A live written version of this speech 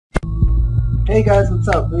Hey guys, what's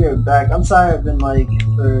up? We are back. I'm sorry I've been like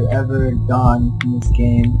forever gone from this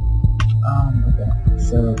game. Okay.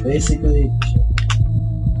 So basically,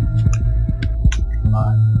 come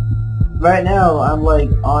on. Right now I'm like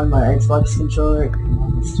on my Xbox controller. Come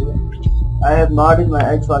on, let's do it. I have modded my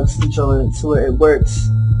Xbox controller so it works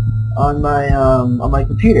on my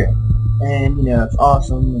computer, and you know it's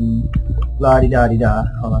awesome and la di da di da.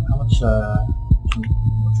 Hold on, how much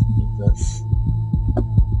let's give this.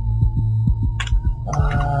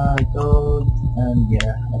 Gold, and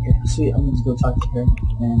yeah, okay, sweet, I'm just gonna go talk to her,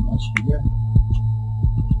 and that should be good.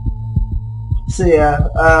 So yeah,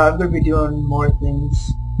 I'm gonna be doing more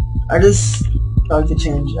things. I just like to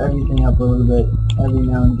change everything up a little bit every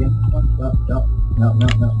now and again. No.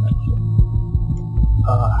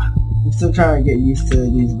 I'm still trying to get used to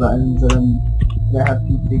these buttons that I have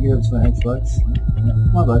to figure out to my Xbox.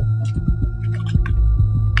 My bad.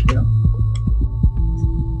 Yeah.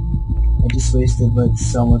 I just wasted like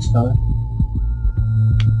so much color.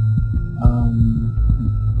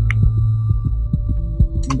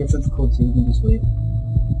 I guess that's cool too, you can just wait.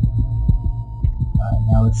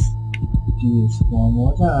 Now let's do this one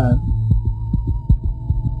more time.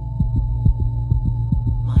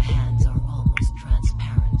 My hands are almost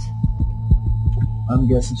transparent. I'm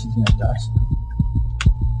guessing she's gonna die soon.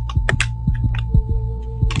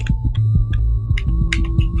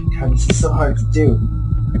 God, this is so hard to do.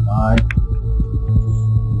 Come on.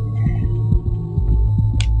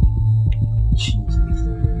 Jesus.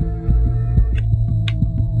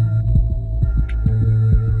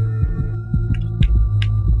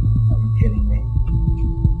 Are you kidding me?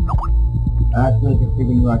 I feel like I'm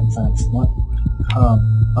figuring rocket science. What?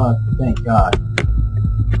 Thank God.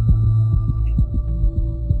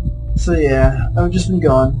 So yeah, I've just been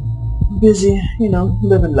gone. Busy, you know,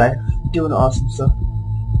 living life, doing awesome stuff.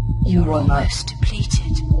 You're almost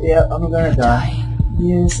depleted. Yeah, I'm gonna die. Dying.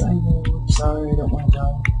 Yes, I know. I'm sorry, I don't want to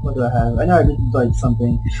die. What do I have? I know I did like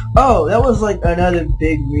something. Oh, that was like another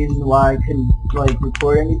big reason why I couldn't like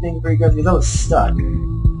record anything for you guys, because I was stuck.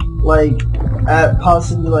 Like at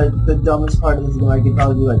possibly like the dumbest part of this game I could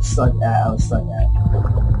probably be like I was stuck at.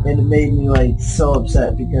 And it made me like so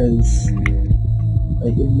upset because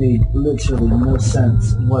like it made literally no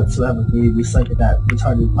sense whatsoever for me to be stuck at that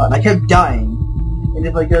retarded pot. And I kept dying. And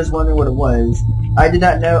if like you guys wondering what it was, I did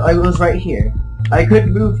not know. I was right here. I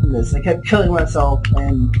couldn't move from this. I kept killing myself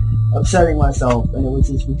and upsetting myself, and it was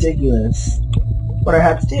just ridiculous what I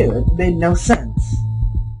had to do. It made no sense.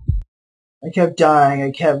 I kept dying.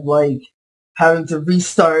 I kept like having to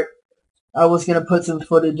restart. I was gonna put some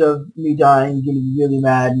footage of me dying, getting really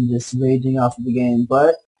mad, and just raging off of the game,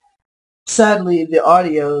 but sadly, the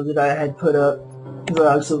audio that I had put up, because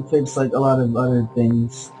I also fixed like a lot of other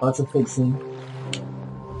things, lots of fixing.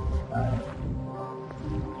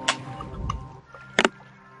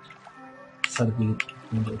 So to be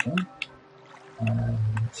again. And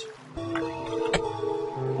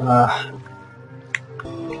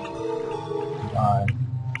God.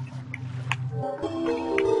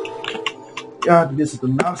 God, this is the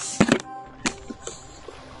mouse.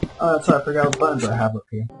 Oh, that's right, I forgot what buttons I have up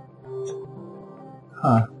here.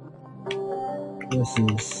 Huh. This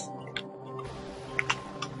is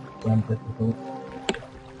damn difficult.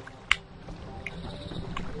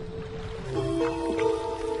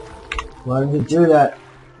 Why did it do that?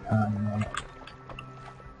 No.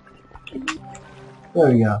 There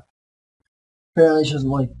we go. Apparently she doesn't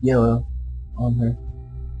like yellow on her.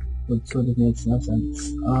 Which sort of makes no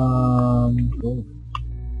sense. Gold.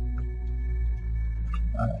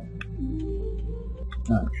 Alright.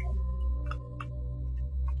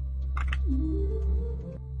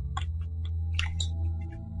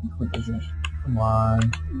 What is it? Come on.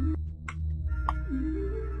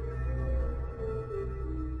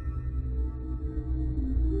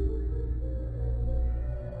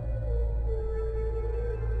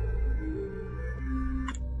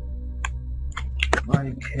 Are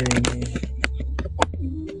you kidding me?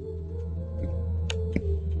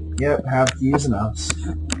 Yep, have to use a mouse.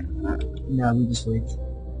 Now we just wait.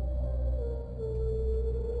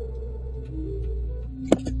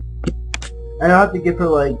 I don't have to give her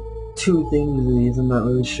like 2 things of these, I'm not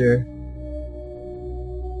really sure.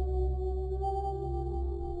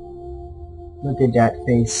 Look at that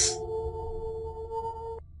face.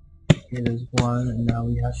 Okay, there's 1, and now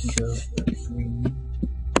we have to go for 3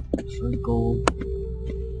 for gold.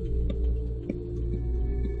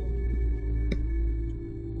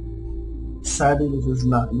 Sadly, this is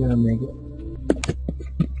not gonna make it.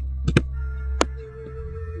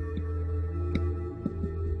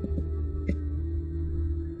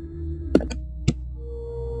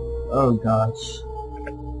 Oh gosh.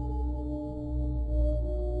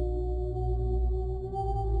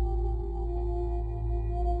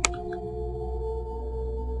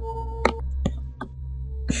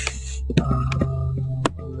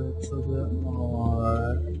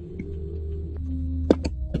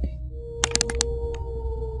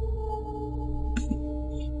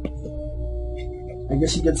 I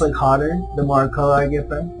guess she gets like hotter the more color I give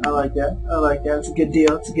her. I like that. I like that. It's a good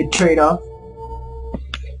deal. It's a good trade-off.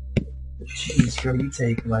 Jeez, girl, you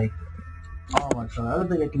take like all my color. I don't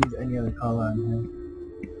think I can use any other color on here.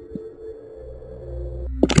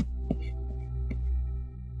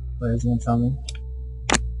 What is it gonna tell me?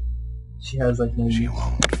 She has like no She use.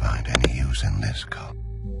 won't find any use in this color.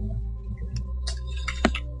 Yeah.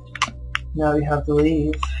 Now we have to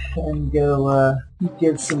leave and go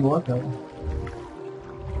get some more color.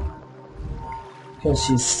 Because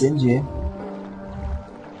she's stingy.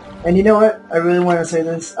 And you know what? I really want to say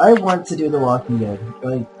this. I want to do The Walking Dead.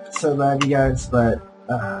 Like, so bad, you guys, but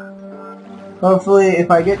hopefully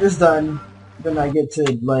if I get this done, then I get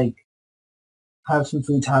to, like, have some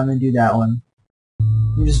free time and do that one.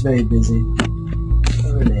 I'm just very busy.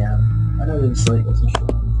 I really am. I know there's, like, a social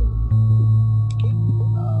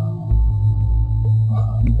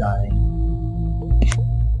I'm dying.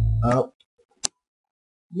 Oh.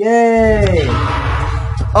 Yay!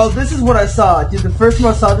 Oh, this is what I saw. Dude, the first time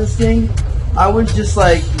I saw this thing, I was just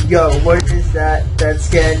like, yo, what is that? That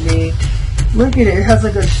scared me. Look at it. It has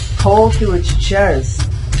like a hole through its chest.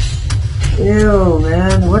 Ew,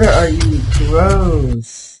 man. What are you?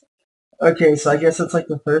 Gross. Okay, so I guess it's like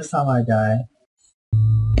the first time I die.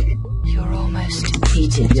 You're almost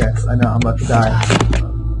depleted. Yes, I know. I'm about to die.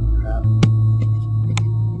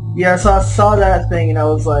 Yeah, so I saw that thing and I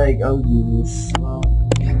was like, oh, Jesus. Well,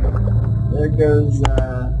 there goes,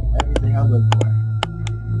 everything I look for.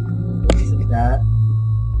 Looks like that.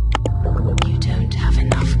 You don't have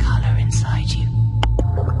enough color inside you.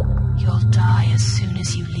 You'll die as soon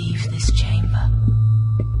as you leave this chamber.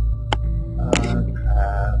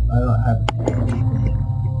 Crap. I don't have anything,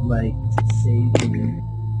 like, to save me.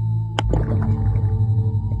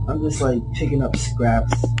 I'm just, like, picking up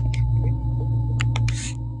scraps.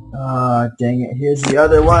 Ah, dang it. Here's the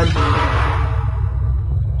other one.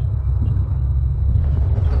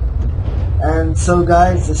 And so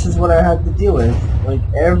guys, this is what I had to deal with. Like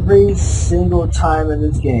every single time in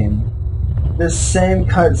this game. This same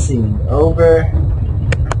cutscene over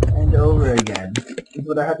and over again is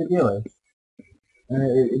what I had to deal with. And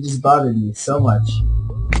it just bothered me so much.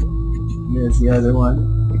 There's the other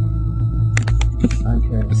one.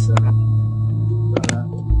 Okay, so...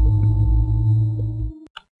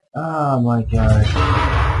 oh my god.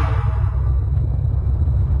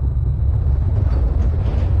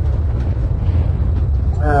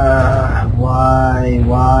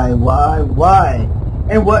 Why?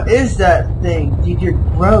 And what is that thing? Dude, you're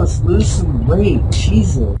gross. Lose some weight.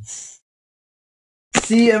 Jesus.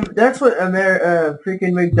 See, that's what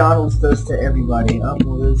freaking McDonald's does to everybody. Oh,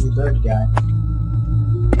 well, there's the third guy.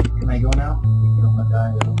 Can I go now? I don't want to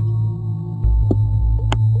die, though.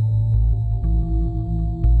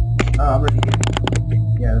 Oh, I'm already here.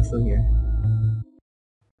 Yeah, I'm still here.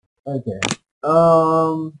 Okay.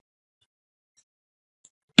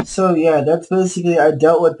 So yeah, that's basically, I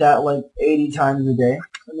dealt with that like 80 times a day,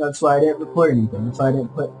 and that's why I didn't record anything, that's why I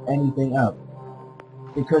didn't put anything up,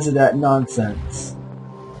 because of that nonsense.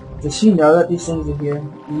 Does she know that these things are here?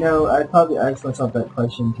 No, I'd probably ask myself that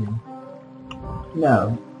question too.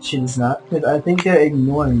 No, she does not, because I think they're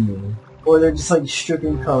ignoring me, or they're just like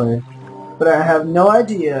stripping color, but I have no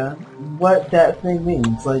idea what that thing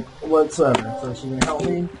means, like, whatsoever. So is she gonna help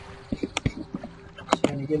me?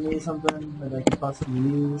 Gonna give me something that I can possibly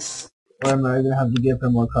use, or am I gonna have to give her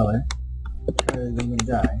more color? Because I'm gonna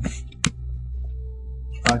die.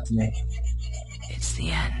 Talk to me. It's the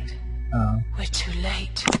end. Oh. We're too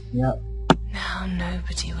late. Yep. Now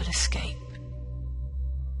nobody will escape.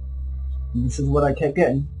 And this is what I kept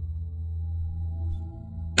getting.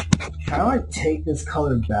 How do I take this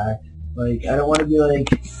color back? Like, I don't want to be like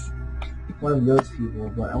one of those people,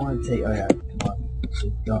 but I want to take. Oh yeah, come on.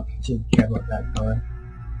 Should care about that color.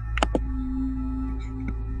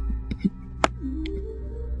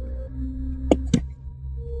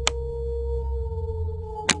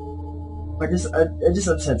 It just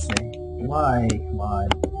upsets me. Why? Come on.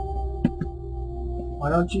 Why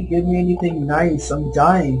don't you give me anything nice? I'm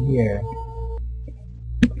dying here.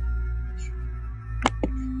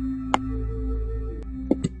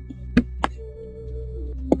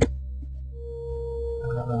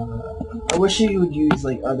 I wish she would use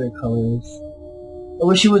like other colors. I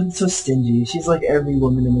wish she wasn't so stingy. She's like every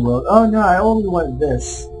woman in the world. Oh no, I only want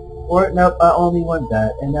this. Or nope, I only want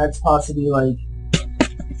that. And that's possibly like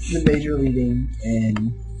the major leading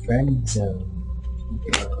in Friend Zone.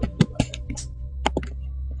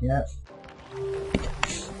 Yep.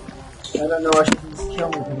 I don't know why she can just kill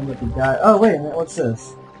me because I'm about to die. Oh wait a minute, what's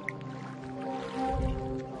this?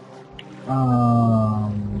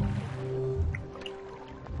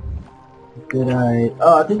 Did I...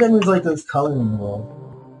 Oh, I think that means like there's color in the world.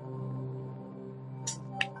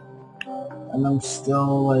 And I'm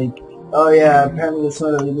still like... Oh yeah, apparently it's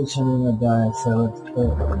not a legal children that die, so let's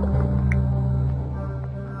put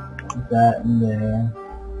that in there.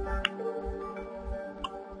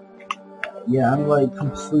 Yeah, I'm like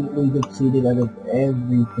completely depleted out of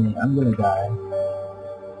everything. I'm gonna die.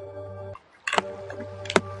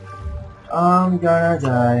 I'm gonna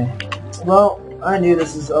die. Well, I knew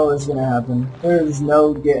this was always gonna happen. There is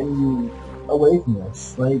no getting away from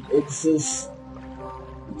this. Like, it's just...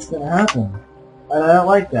 It's gonna happen. And I don't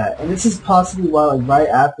like that. And this is possibly why, like, right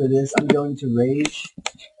after this, I'm going to rage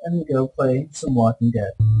and go play some Walking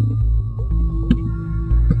Dead.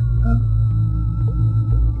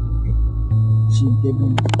 She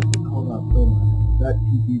didn't... Hold on, wait a minute. That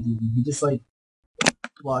confuses me. He just, like,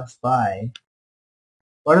 walks by.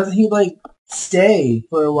 Why doesn't he, like, stay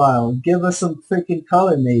for a while? Give us some freaking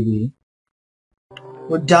color, maybe.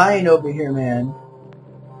 We're dying over here, man.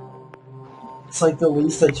 It's like the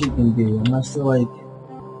least that you can do, unless you're like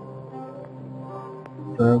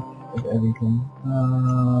broke with everything.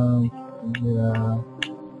 Yeah.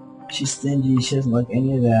 She's stingy, she doesn't like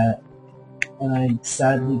any of that. And I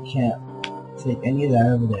sadly can't take any of that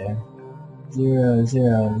over there. 0,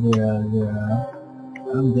 0, 0, 0.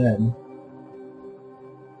 I'm dead.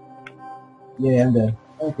 Yeah, I'm dead.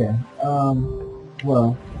 Okay.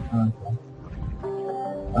 Well, okay.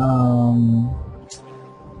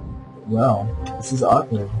 Well, this is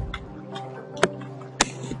awkward.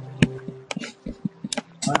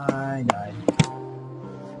 I died.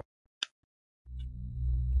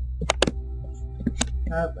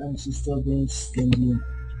 Yep, and she's still being stingy.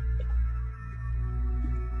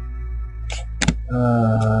 Why?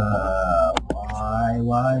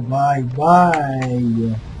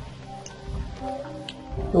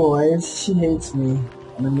 Boys, she hates me,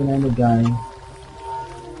 and I'm gonna end up dying.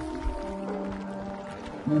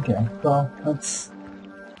 Okay, well,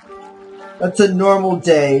 that's a normal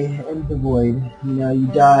day in the void. You know, you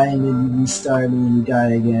die and then you restart and you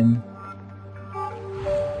die again.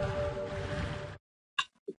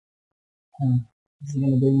 Is it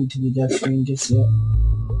gonna bring me to the death screen just yet?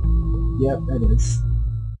 Yep, it is.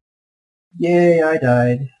 Yay, I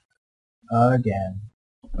died. Again.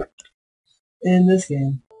 In this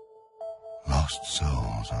game. Lost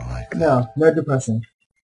souls are like that. No, not depressing.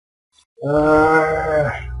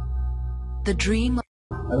 The dream.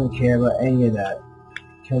 I don't care about any of that,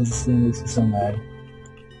 because this game makes me so mad.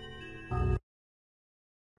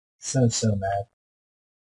 So mad.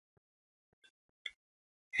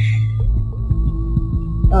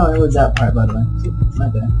 Oh, it was that part, by the way. It's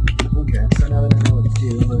not there. Okay, so now that I know what to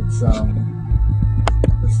do,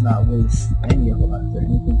 let's not waste any of it. Is there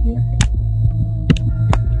anything here?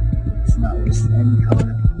 Let's not waste any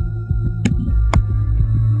color.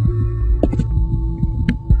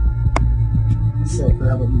 Sick, or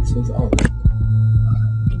how about you space all of it?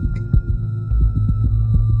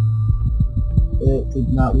 It did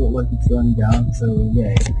not look like it's going down, so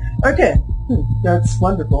yay. Okay, that's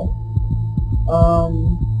wonderful.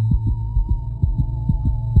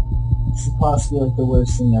 This is possibly like the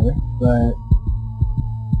worst thing ever, but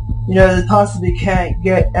you know, it possibly can't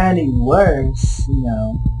get any worse, you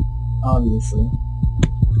know, obviously.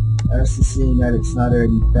 As to seeing that it's not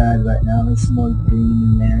already bad right now, there's some more green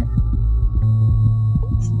in there.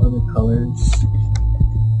 Some other colors.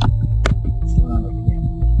 What's going on over here?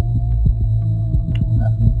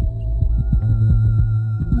 Nothing.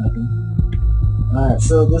 Alright,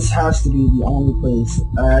 so this has to be the only place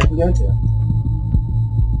I can go to.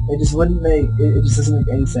 It just wouldn't make, it just doesn't make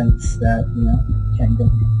any sense that, you know, you can't go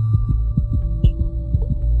here.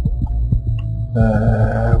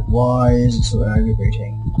 Why is it so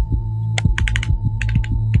aggravating?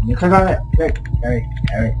 You click on it! Quick! Hurry!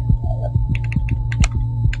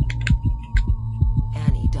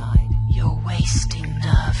 Annie died. You're wasting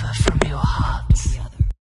nerva from your hearts.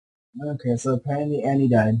 Okay, so apparently Annie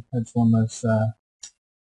died. That's one less,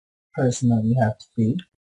 person that we have to feed.